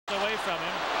from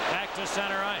him. Back to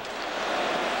center ice.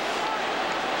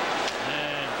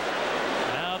 And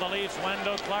now the Leafs'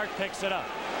 Wendell Clark picks it up.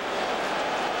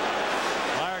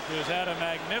 Clark, who's had a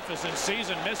magnificent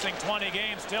season, missing 20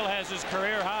 games, still has his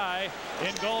career high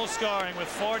in goal scoring with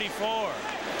 44.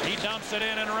 He dumps it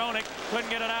in, and Roenick couldn't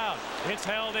get it out. It's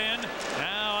held in.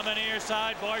 Now on the near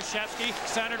side, Borschevsky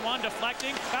centered one,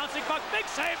 deflecting, bouncing puck. Big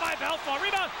save by Belfour.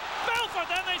 Rebound. Belfour,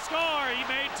 then they score. He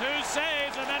made 2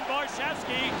 saves, and then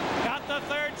Borschevsky got the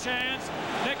 3rd chance.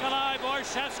 Nikolai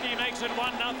Borschevsky makes it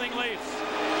 1-0 Leafs.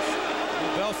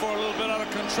 Belfour a little bit out of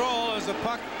control as the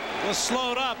puck was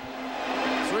slowed up.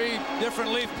 3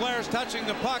 different Leaf players touching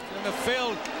the puck in the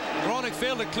field. Roenick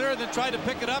failed to clear, then tried to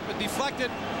pick it up and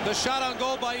deflected the shot on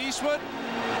goal by Eastwood.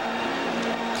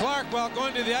 Clark, while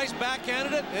going to the ice,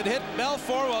 backhanded it. It hit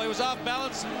Belfour while he was off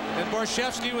balance, and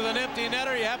Borschevsky with an empty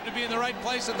netter. He happened to be in the right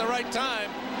place at the right time,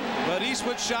 but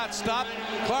Eastwood's shot stopped.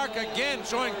 Clark again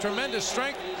showing tremendous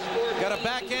strength. Got a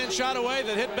backhand shot away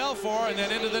that hit Belfour and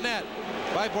then into the net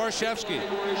by Borschevsky.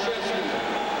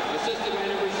 Assisted by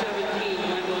number 17,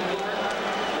 Wendell Clark,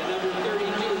 and number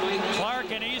 32, Mike.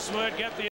 Clark and Eastwood get the